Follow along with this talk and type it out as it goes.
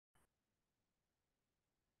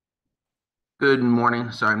Good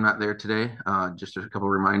morning. Sorry I'm not there today. Just a couple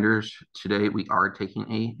reminders. Today we are taking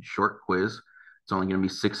a short quiz. It's only going to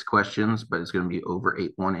be 6 questions, but it's going to be over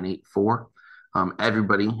 8-1 and 8-4.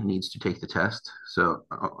 Everybody needs to take the test. So,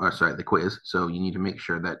 sorry, the quiz. So you need to make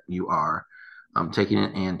sure that you are taking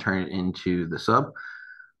it and turn it into the sub.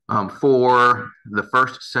 For the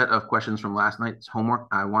first set of questions from last night's homework,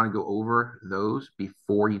 I want to go over those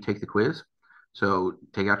before you take the quiz. So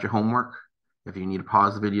take out your homework. If you need to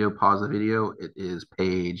pause the video, pause the video. It is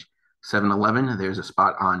page 711. There's a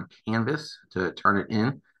spot on Canvas to turn it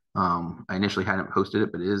in. I initially hadn't posted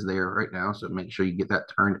it, but it is there right now. So make sure you get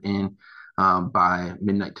that turned in by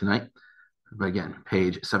midnight tonight. But again,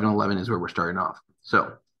 page 711 is where we're starting off.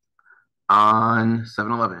 So on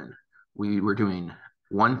 711, we were doing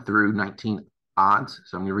 1 through 19 odds.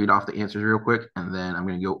 So I'm going to read off the answers real quick, and then I'm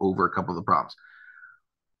going to go over a couple of the problems.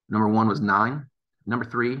 Number 1 was 9. Number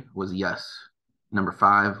 3 was yes. Number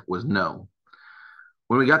 5 was no.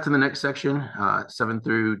 When we got to the next section, 7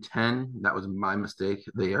 through 10, that was my mistake.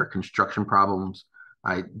 They are construction problems.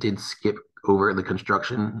 I did skip over the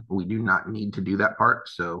construction. We do not need to do that part.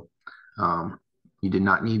 So you did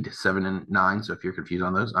not need 7 and 9. So if you're confused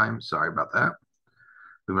on those, I'm sorry about that.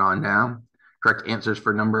 Moving on down. Correct answers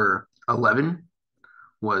for number 11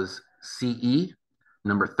 was CE.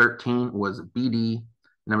 Number 13 was BD.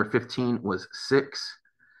 Number 15 was 6.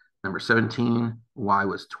 Number 17, Y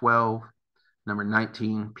was 12. Number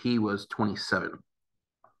 19, P was 27.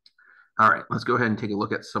 All right, let's go ahead and take a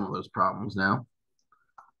look at some of those problems now.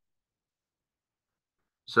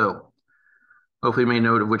 So hopefully you made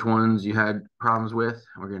note of which ones you had problems with.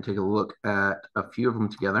 We're going to take a look at a few of them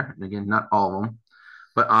together. And again, not all of them.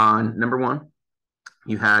 But on number 1,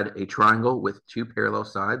 you had a triangle with 2 parallel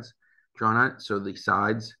sides drawn on it. So the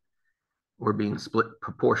sides were being split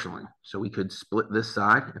proportionally. So we could split this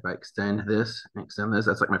side. If I extend this and extend this,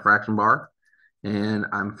 that's like my fraction bar. And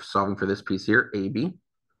I'm solving for this piece here, AB.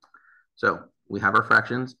 So we have our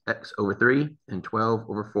fractions, x over 3 and 12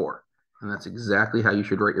 over 4. And that's exactly how you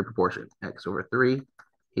should write your proportion. X over 3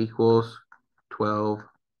 equals 12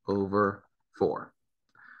 over 4.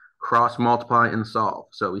 Cross multiply and solve.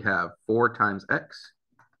 So we have 4 times x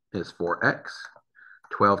is 4x.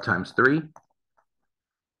 12 times 3.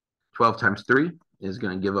 12 times 3 is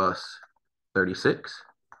going to give us 36.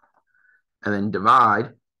 And then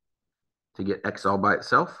divide to get x all by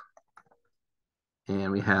itself.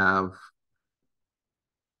 And we have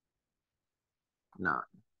 9.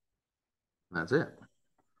 That's it.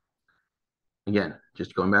 Again,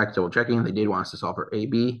 just going back, double checking, they did want us to solve for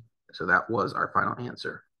AB. So that was our final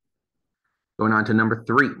answer. Going on to number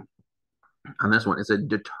 3. On this one, it said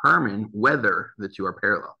determine whether the two are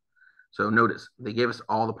parallel. So notice, they gave us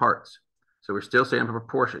all the parts. So we're still saying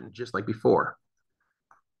proportion, just like before.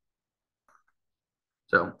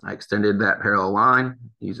 So I extended that parallel line,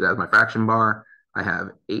 used it as my fraction bar. I have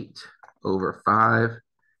 8 over 5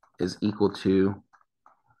 is equal to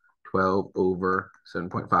 12 over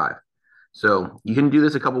 7.5. So you can do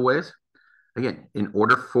this a couple ways. Again, in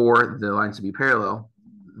order for the lines to be parallel,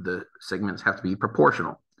 the segments have to be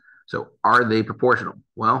proportional. So are they proportional?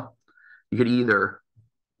 Well, you could either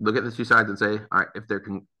look at the two sides and say, all right, if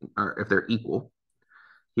they're equal.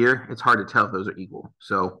 Here, it's hard to tell if those are equal.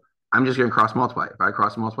 So I'm just going to cross multiply. If I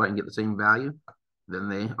cross multiply and get the same value, then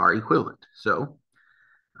they are equivalent. So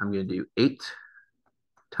I'm going to do 8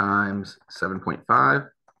 times 7.5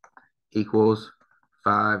 equals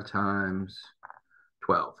 5 times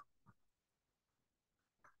 12.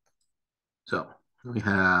 So we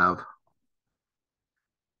have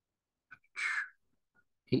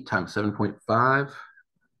 8 times 7.5.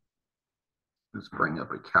 Let's bring up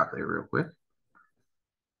a calculator real quick.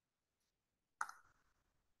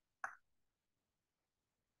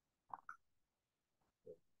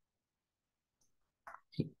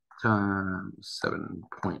 Times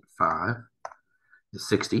 7.5 is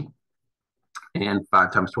 60. And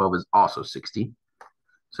 5 times 12 is also 60.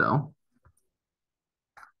 So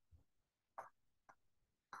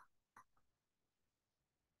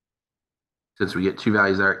since we get two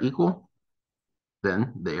values that are equal,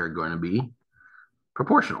 then they are going to be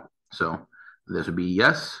proportional. So this would be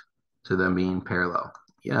yes to them being parallel.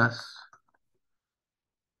 Yes.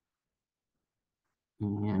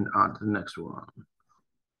 And on to the next one.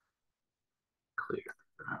 Clear.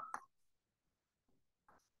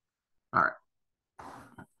 All right.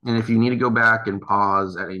 And if you need to go back and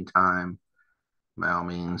pause at any time, by all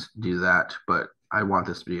means, do that. But I want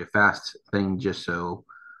this to be a fast thing just so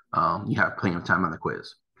you have plenty of time on the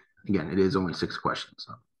quiz. Again, it is only 6 questions.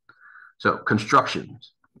 So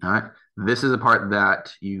constructions. All right. This is a part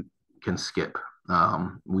that you can skip.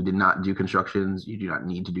 We did not do constructions. You do not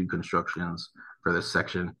need to do constructions for this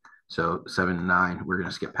section. So 7 and 9, we're going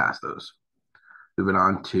to skip past those. Moving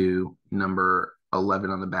on to number 11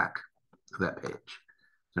 on the back of that page.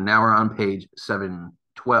 So now we're on page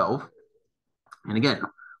 712. And again,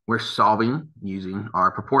 we're solving using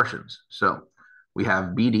our proportions. So we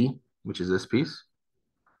have BD, which is this piece,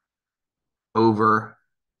 over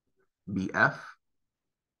BF,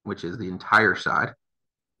 which is the entire side.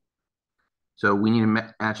 So we need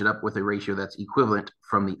to match it up with a ratio that's equivalent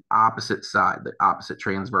from the opposite side, the opposite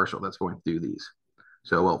transversal that's going through these.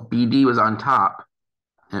 So, well, BD was on top,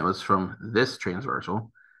 and it was from this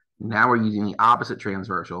transversal. Now we're using the opposite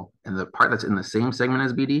transversal, and the part that's in the same segment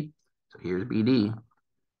as BD. So here's BD.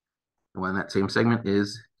 The one in that same segment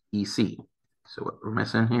is EC. So what we're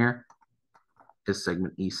missing here is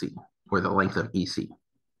segment EC, or the length of EC.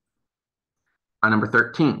 On number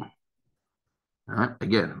 13, all right,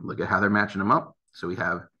 again, look at how they're matching them up. So we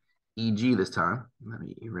have EG this time. Let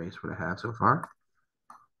me erase what I have so far.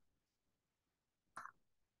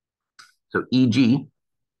 So EG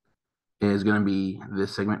is going to be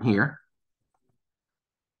this segment here.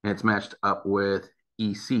 And it's matched up with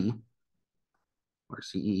EC, or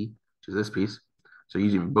CE, which is this piece. So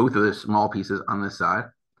using both of the small pieces on this side.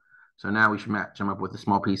 So now we should match them up with the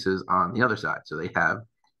small pieces on the other side. So they have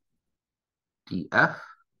DF,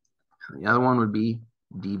 and the other one would be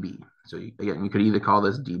DB. So again, you could either call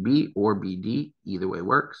this DB or BD. Either way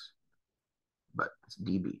works, but it's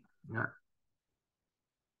DB. Yeah.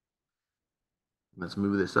 Let's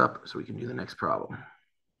move this up so we can do the next problem.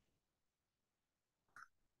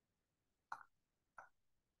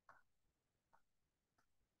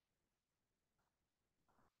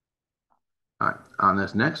 All right, on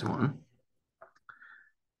this next one,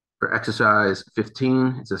 for exercise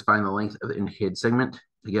 15, it says find the length of the indicated segment.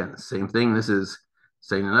 Again, same thing. This is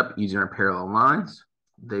setting it up using our parallel lines.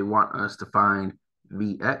 They want us to find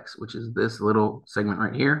Vx, which is this little segment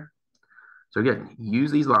right here. So again,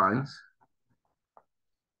 use these lines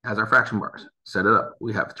as our fraction bars. Set it up.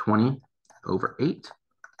 We have 20 over 8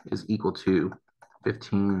 is equal to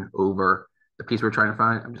 15 over the piece we're trying to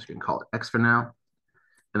find. I'm just going to call it x for now.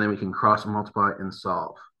 And then we can cross multiply and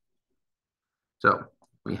solve. So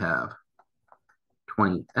we have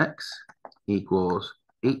 20x equals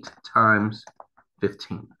 8 times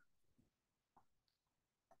 15.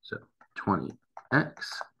 So 20x,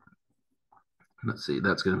 let's see,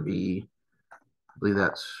 that's going to be, I believe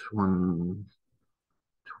that's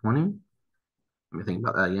 120. Let me think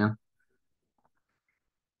about that again.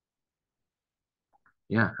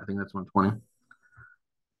 Yeah, I think that's 120.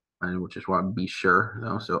 I just want to be sure,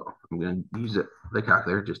 though, so I'm going to use the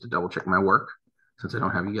calculator just to double check my work, since I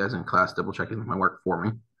don't have you guys in class double checking my work for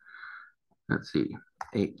me. Let's see,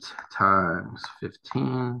 8 times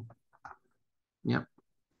 15. Yep.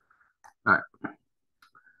 All right.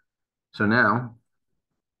 So now,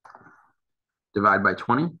 divide by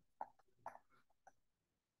 20.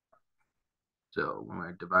 So when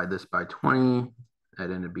I divide this by 20,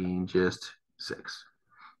 that ended up being just 6.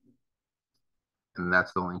 And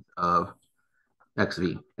that's the length of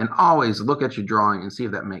XV. And always look at your drawing and see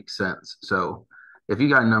if that makes sense. So if you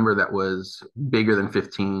got a number that was bigger than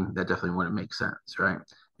 15, that definitely wouldn't make sense, right?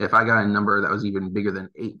 If I got a number that was even bigger than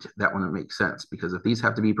 8, that wouldn't make sense, because if these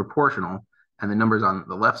have to be proportional and the numbers on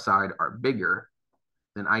the left side are bigger,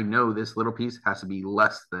 then I know this little piece has to be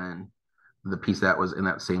less than the piece that was in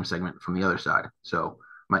that same segment from the other side. So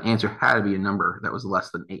my answer had to be a number that was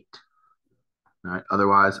less than 8. All right.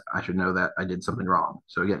 Otherwise, I should know that I did something wrong.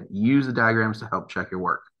 So again, use the diagrams to help check your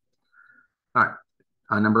work. All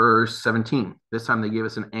right. Number 17. This time they gave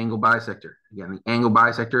us an angle bisector. Again, the angle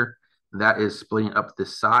bisector, that is splitting up the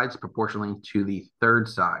sides proportionally to the third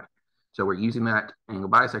side. So we're using that angle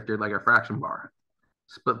bisector like our fraction bar.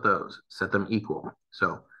 Split those, set them equal.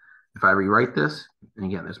 So if I rewrite this, and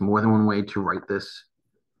again, there's more than one way to write this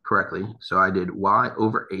correctly. So I did y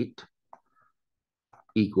over 8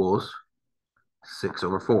 equals 6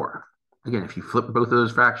 over 4. Again, if you flip both of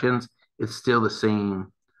those fractions, it's still the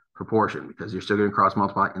same proportion, because you're still going to cross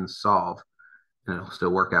multiply and solve, and it'll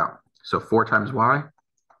still work out. So 4 times y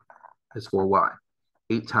is 4y.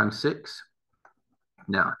 8 times 6.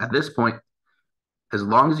 Now, at this point, as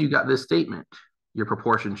long as you got this statement, your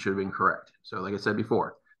proportion should have been correct. So like I said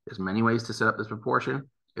before, there's many ways to set up this proportion.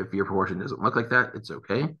 If your proportion doesn't look like that, it's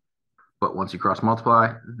okay. But once you cross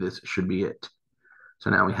multiply, this should be it. So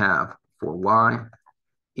now we have 4y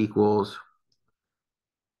equals,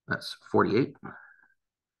 that's 48.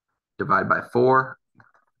 Divide by 4,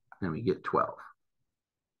 and we get 12.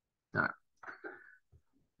 All right.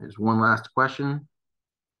 There's one last question.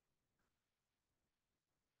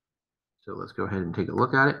 So let's go ahead and take a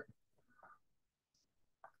look at it.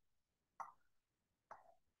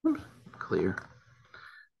 Oops, clear.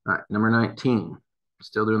 All right, number 19,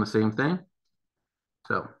 still doing the same thing.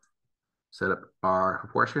 So set up our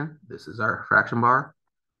proportion. This is our fraction bar.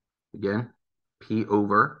 Again, P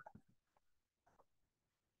over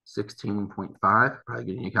 16.5, probably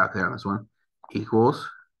getting a calculator on this one, equals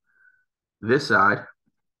this side.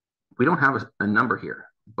 We don't have a number here,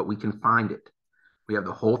 but we can find it. We have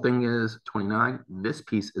the whole thing is 29. This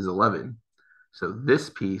piece is 11. So this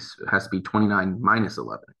piece has to be 29 minus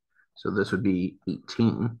 11. So this would be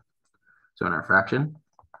 18. So in our fraction,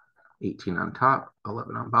 18 on top,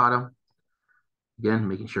 11 on bottom. Again,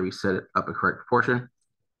 making sure we set it up a correct proportion.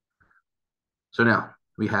 So now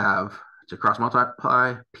we have to cross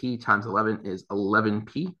multiply. P times 11 is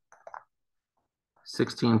 11P.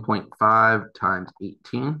 16.5 times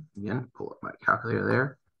 18. Again, pull up my calculator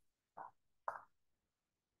there.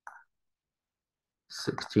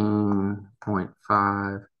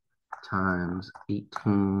 16.5 times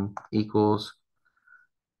 18 equals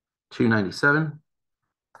 297.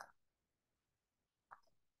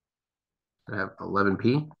 I have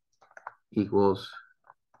 11P equals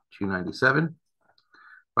 297.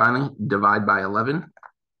 Finally, divide by 11.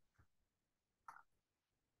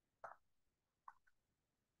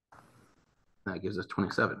 That gives us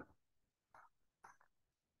 27.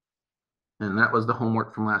 And that was the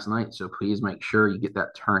homework from last night. So please make sure you get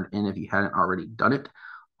that turned in if you hadn't already done it.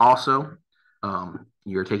 Also,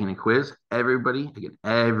 you're taking a quiz. Everybody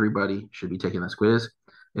should be taking this quiz.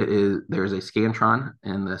 There's a Scantron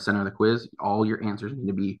in the center of the quiz. All your answers need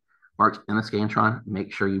to be marked in the Scantron.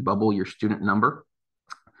 Make sure you bubble your student number.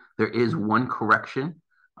 There is one correction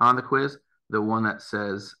on the quiz, the one that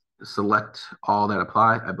says select all that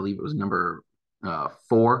apply. I believe it was number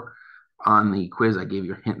 4. On the quiz, I gave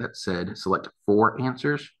you a hint that said select 4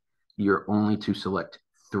 answers. You're only to select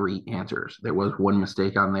 3 answers. There was one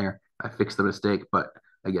mistake on there. I fixed the mistake, but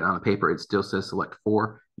again, on the paper, it still says select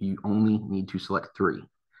 4. You only need to select 3.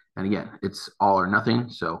 And again, it's all or nothing.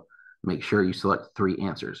 So make sure you select 3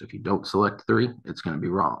 answers. If you don't select 3, it's going to be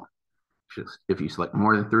wrong. If you select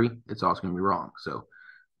more than 3, it's also going to be wrong. So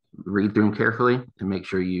read through them carefully and make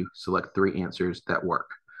sure you select 3 answers that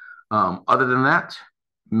work. Other than that,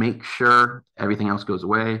 make sure everything else goes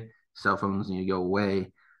away. Cell phones need to go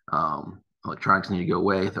away. Electronics need to go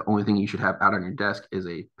away. The only thing you should have out on your desk is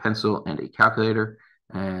a pencil and a calculator,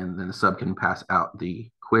 and then the sub can pass out the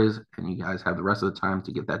quiz, and you guys have the rest of the time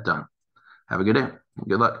to get that done. Have a good day.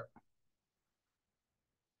 Good luck.